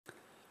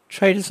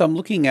Traders, I'm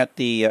looking at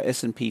the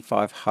S&P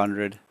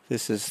 500.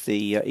 This is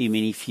the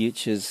E-mini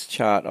futures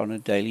chart on a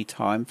daily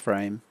time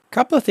frame.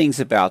 Couple of things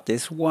about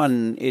this.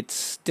 One,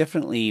 it's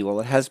definitely, well,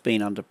 it has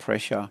been under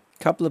pressure.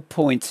 Couple of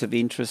points of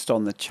interest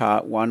on the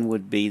chart. One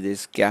would be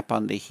this gap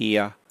under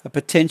here, a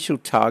potential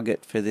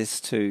target for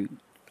this to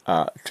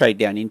trade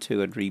down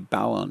into and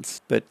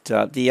rebalance. But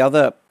the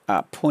other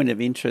point of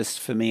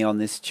interest for me on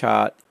this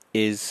chart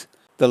is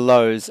the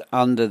lows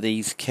under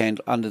these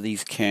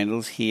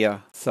candles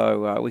here.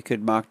 So we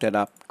could mark that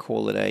up,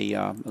 call it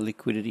a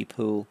liquidity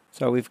pool.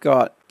 So we've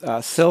got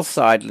sell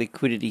side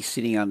liquidity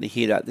sitting under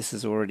here that this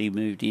has already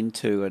moved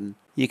into, and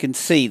you can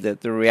see that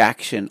the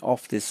reaction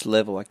off this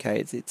level, okay,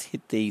 it's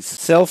hit these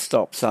sell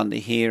stops under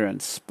here and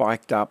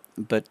spiked up.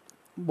 But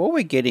what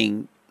we're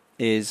getting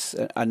is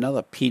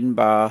another pin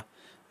bar,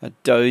 a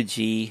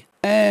doji,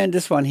 and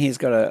this one here's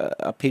got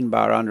a pin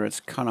bar under. It's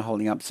kind of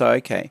holding up. So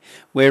okay,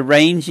 we're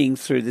ranging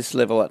through this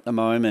level at the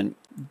moment.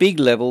 Big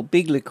level,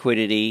 big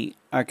liquidity.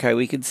 Okay,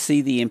 we can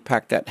see the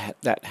impact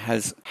that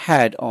has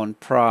had on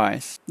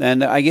price.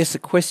 And I guess the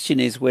question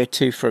is where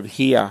to from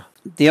here.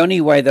 The only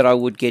way that I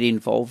would get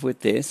involved with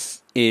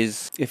this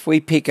is if we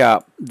pick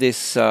up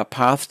this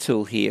path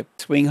tool here,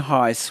 swing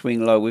high,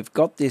 swing low. We've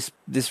got this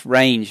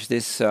range,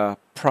 this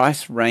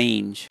price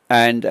range,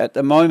 and at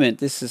the moment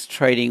this is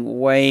trading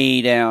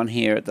way down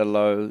here at the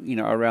low,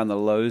 around the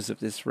lows of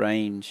this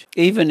range.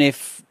 Even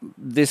if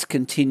this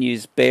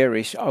continues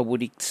bearish, I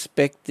would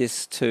expect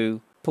this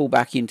to pull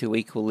back into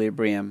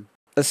equilibrium,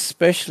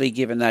 especially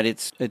given that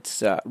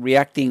it's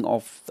reacting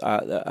off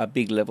a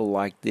big level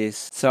like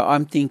this. So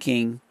I'm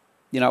thinking,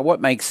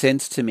 what makes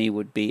sense to me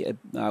would be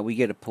we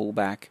get a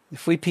pullback.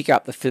 If we pick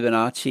up the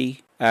Fibonacci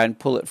and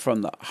pull it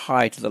from the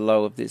high to the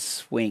low of this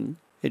swing,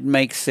 it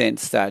makes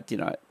sense that,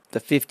 the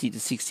 50 to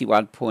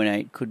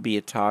 61.8 could be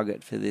a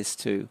target for this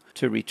to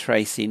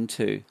retrace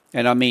into.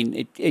 And I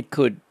mean, it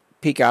could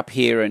pick up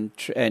here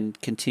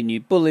and continue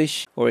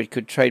bullish, or it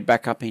could trade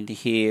back up into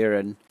here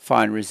and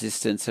find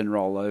resistance and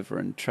roll over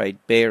and trade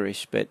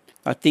bearish. But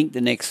I think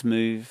the next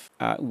move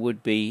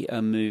would be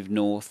a move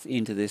north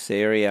into this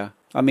area.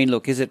 I mean,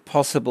 look, is it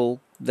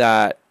possible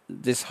that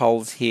this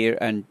holds here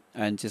and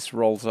just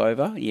rolls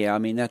over? Yeah, I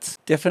mean, that's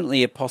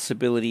definitely a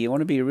possibility. You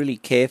want to be really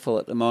careful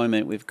at the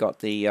moment. We've got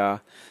the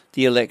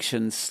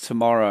elections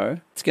tomorrow.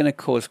 It's going to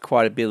cause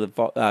quite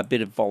a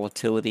bit of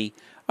volatility.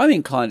 I'm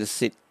inclined to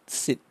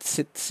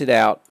sit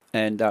out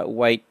and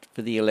wait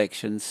for the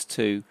elections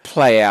to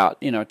play out,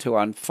 to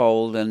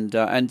unfold and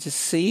just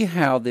see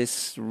how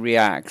this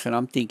reacts. And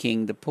I'm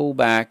thinking the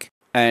pullback.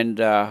 And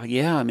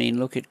yeah, I mean,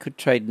 look, it could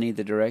trade in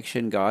either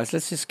direction, guys.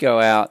 Let's just go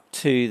out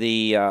to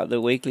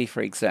the weekly,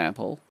 for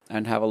example,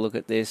 and have a look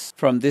at this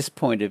from this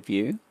point of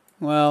view.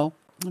 Well,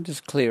 I'll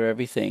just clear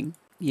everything.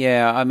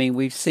 Yeah, I mean,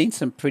 we've seen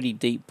some pretty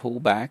deep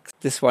pullbacks.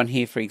 This one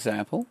here, for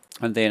example,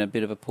 and then a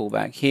bit of a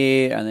pullback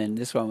here, and then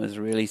this one was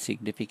really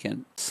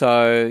significant.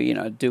 So,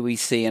 do we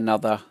see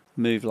another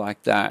move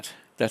like that?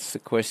 That's the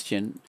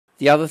question.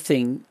 The other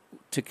thing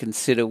to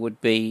consider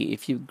would be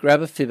if you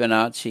grab a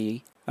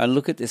Fibonacci and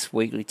look at this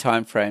weekly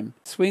time frame.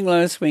 Swing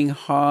low, swing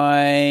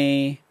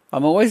high.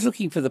 I'm always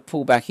looking for the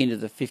pullback into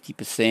the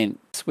 50%.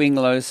 Swing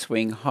low,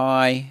 swing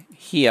high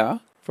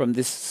here from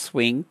this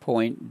swing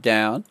point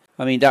down.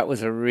 I mean, that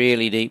was a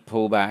really deep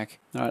pullback.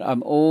 Right,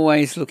 I'm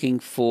always looking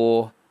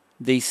for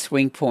these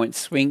swing points,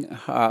 swing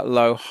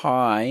low,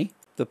 high,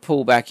 the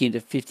pullback into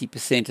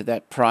 50% of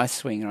that price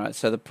swing. Right,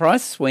 so the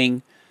price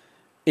swing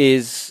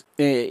is,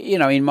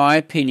 in my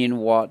opinion,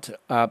 what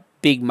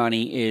big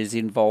money is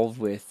involved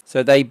with.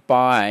 So they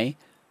buy,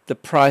 the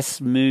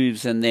price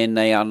moves, and then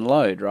they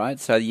unload, right?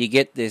 So you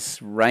get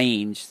this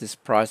range, this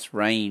price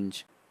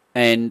range,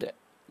 and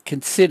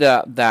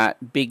consider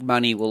that big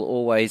money will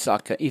always,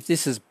 if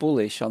this is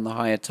bullish on the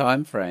higher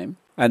time frame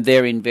and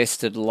they're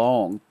invested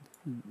long,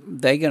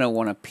 they're going to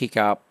want to pick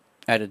up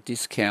at a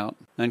discount.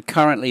 And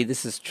currently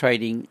this is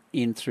trading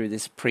in through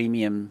this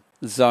premium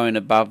zone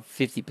above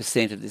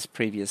 50% of this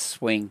previous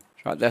swing.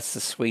 Right, that's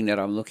the swing that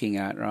I'm looking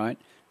at, right?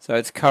 So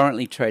it's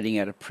currently trading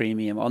at a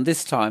premium on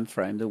this time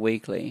frame, the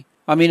weekly.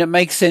 I mean, it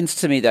makes sense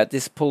to me that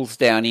this pulls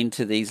down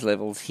into these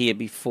levels here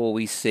before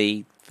we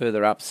see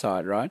further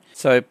upside, right?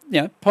 So,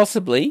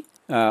 possibly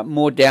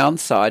more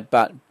downside,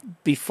 but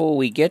before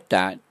we get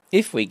that,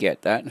 if we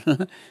get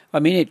that, I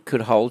mean, it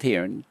could hold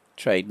here and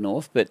trade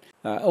north. But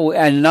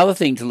and another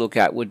thing to look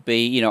at would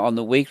be, on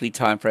the weekly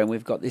time frame,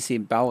 we've got this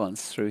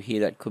imbalance through here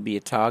that could be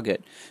a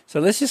target. So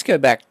let's just go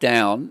back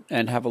down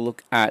and have a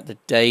look at the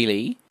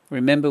daily.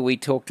 Remember, we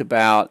talked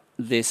about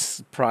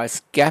this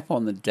price gap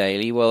on the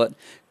daily. Well, it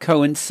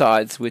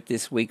coincides with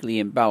this weekly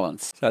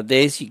imbalance. So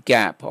there's your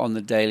gap on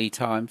the daily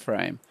time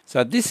frame.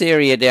 So this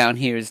area down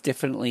here is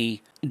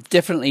definitely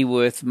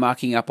worth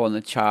marking up on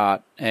the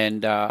chart,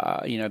 and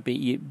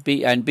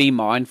be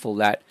mindful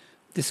that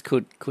this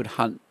could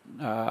hunt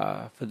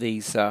for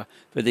these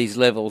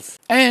levels.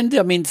 And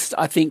I mean,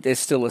 I think there's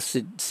still a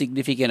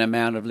significant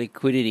amount of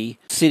liquidity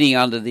sitting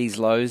under these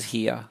lows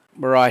here,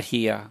 right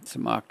here. So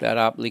mark that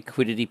up,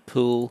 liquidity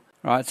pool,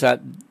 right? So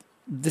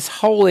this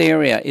whole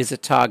area is a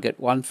target,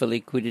 one for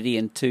liquidity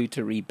and two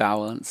to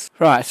rebalance.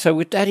 Right, so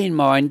with that in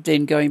mind,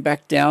 then going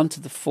back down to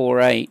the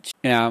 4H,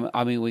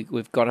 I mean,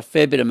 we've got a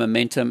fair bit of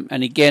momentum.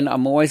 And again,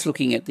 I'm always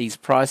looking at these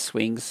price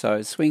swings.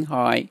 So swing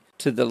high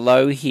to the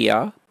low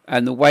here.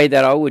 And the way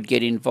that I would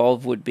get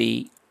involved would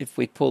be if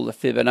we pull the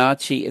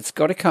Fibonacci, it's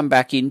got to come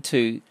back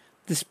into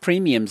this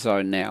premium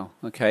zone now.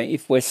 Okay,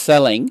 if we're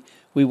selling,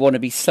 we want to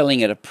be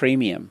selling at a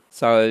premium.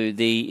 So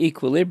the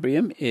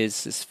equilibrium is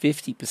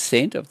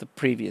 50% of the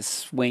previous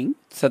swing.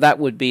 So that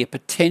would be a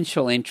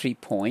potential entry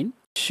point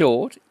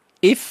short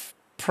if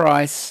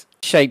price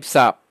shapes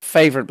up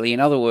favorably. In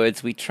other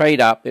words, we trade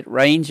up, it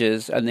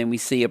ranges, and then we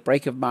see a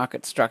break of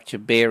market structure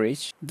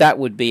bearish. That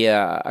would be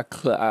a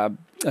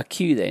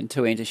cue then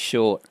to enter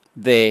short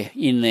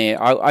in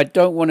there. I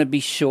don't want to be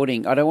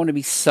shorting. I don't want to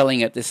be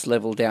selling at this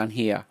level down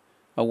here.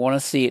 I want to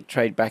see it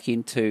trade back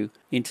into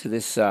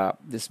this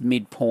this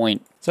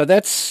midpoint. So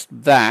that's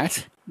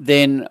that.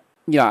 Then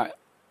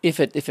if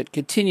it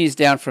continues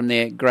down from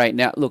there, great.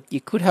 Now look,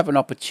 you could have an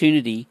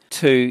opportunity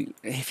to,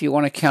 if you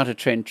want to counter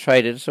trend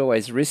trade it. It's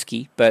always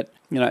risky, but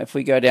if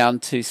we go down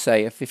to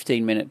say a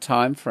 15-minute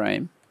time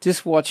frame,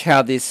 just watch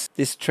how this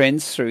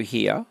trends through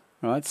here.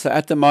 Right. So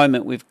at the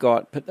moment we've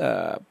got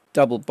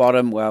double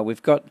bottom. Well,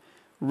 we've got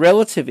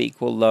relative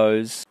equal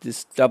lows.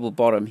 This double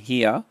bottom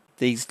here.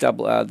 These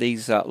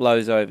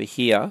lows over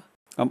here.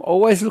 I'm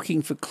always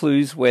looking for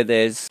clues where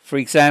there's, for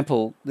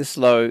example, this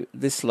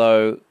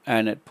low,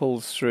 and it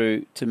pulls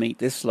through to meet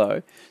this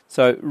low.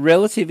 So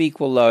relative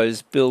equal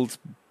lows builds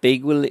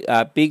big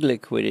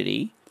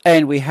liquidity,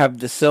 and we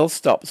have the sell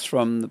stops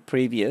from the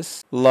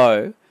previous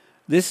low.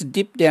 This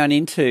dip down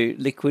into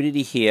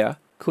liquidity here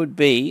could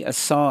be a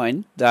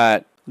sign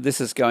that this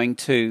is going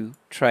to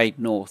trade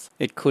north.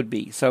 It could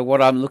be. So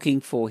what I'm looking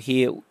for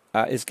here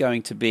is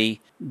going to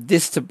be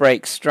this to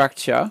break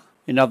structure.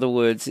 In other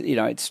words,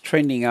 it's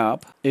trending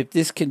up. If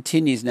this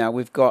continues now,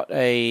 we've got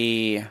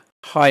a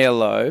higher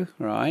low,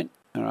 right?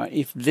 All right.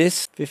 If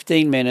this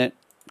 15-minute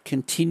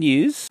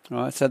continues,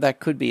 right, so that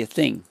could be a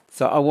thing.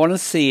 So I want to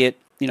see it.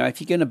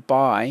 If you're going to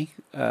buy,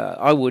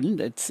 I wouldn't.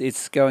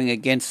 It's going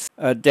against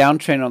a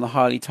downtrend on the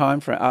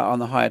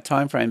higher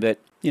time frame. But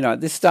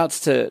this starts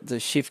to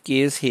shift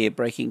gears here,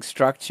 breaking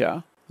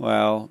structure.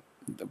 Well,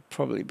 it'll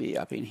probably be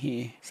up in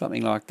here,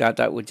 something like that.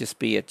 That would just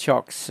be a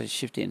chock, so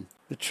shift in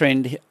the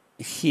trend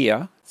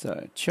here.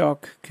 So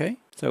chock, okay.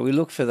 So we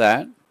look for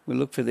that. We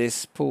look for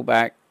this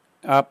pullback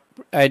up.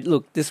 And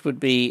look, this would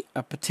be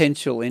a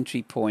potential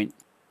entry point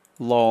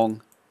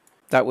long.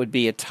 That would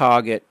be a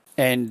target,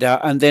 and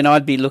then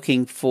I'd be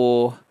looking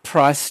for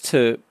price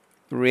to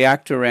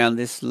react around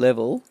this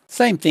level.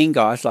 Same thing,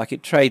 guys. Like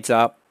it trades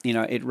up.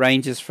 It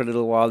ranges for a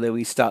little while. Then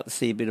we start to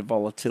see a bit of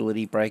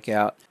volatility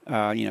breakout,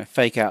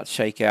 fake out,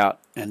 shake out,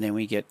 and then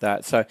we get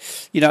that. So,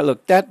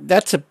 look,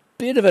 that's a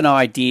bit of an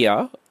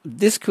idea.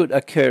 This could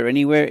occur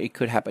anywhere. It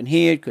could happen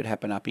here. It could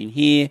happen up in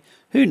here.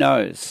 Who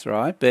knows,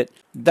 right? But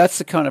that's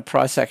the kind of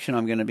price action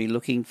I'm going to be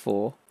looking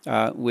for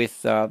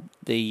with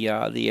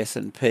the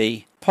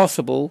S&P.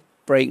 Possible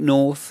break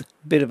north,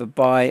 bit of a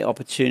buy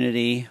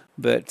opportunity.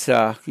 But,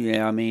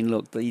 I mean,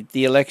 look,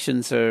 the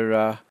elections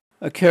are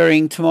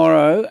occurring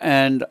tomorrow,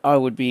 and I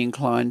would be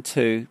inclined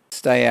to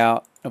stay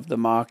out of the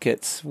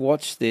markets.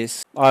 Watch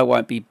this. I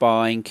won't be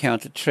buying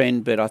counter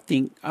trend, but I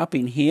think up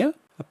in here,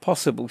 a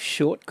possible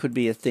short could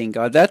be a thing.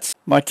 That's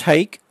my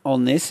take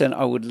on this, and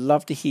I would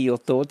love to hear your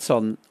thoughts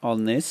on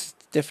this.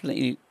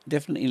 Definitely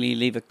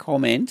leave a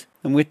comment.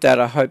 And with that,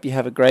 I hope you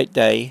have a great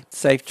day,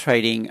 safe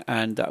trading,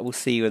 and we'll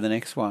see you in the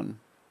next one.